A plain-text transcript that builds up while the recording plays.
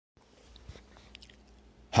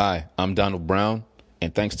Hi, I'm Donald Brown,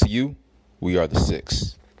 and thanks to you, we are the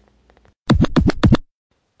Ciix.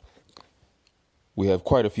 We have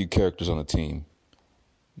quite a few characters on the team.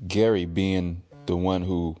 Gary being the one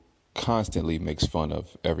who constantly makes fun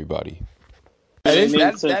of everybody. That is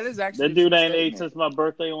actually that dude ain't ate since my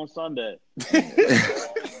birthday on Sunday.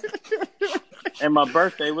 And my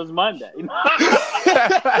birthday was Monday.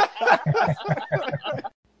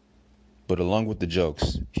 But along with the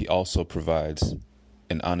jokes, he also provides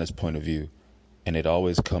an honest point of view, and it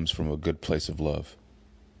always comes from a good place of love.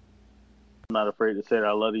 I'm not afraid to say that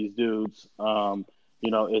I love these dudes.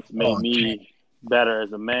 It's made me better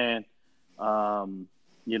as a man. To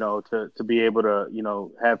be able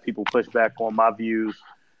to, have people push back on my views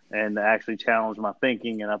and to actually challenge my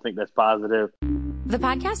thinking, and I think that's positive. The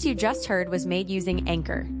podcast you just heard was made using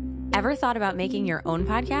Anchor. Ever thought about making your own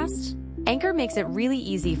podcast? Anchor makes it really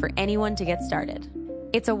easy for anyone to get started.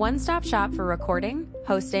 It's a one-stop shop for recording,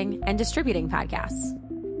 hosting, and distributing podcasts.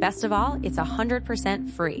 Best of all, it's 100%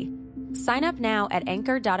 free. Sign up now at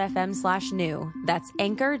anchor.fm/new. That's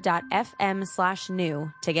anchor.fm/new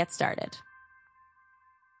to get started.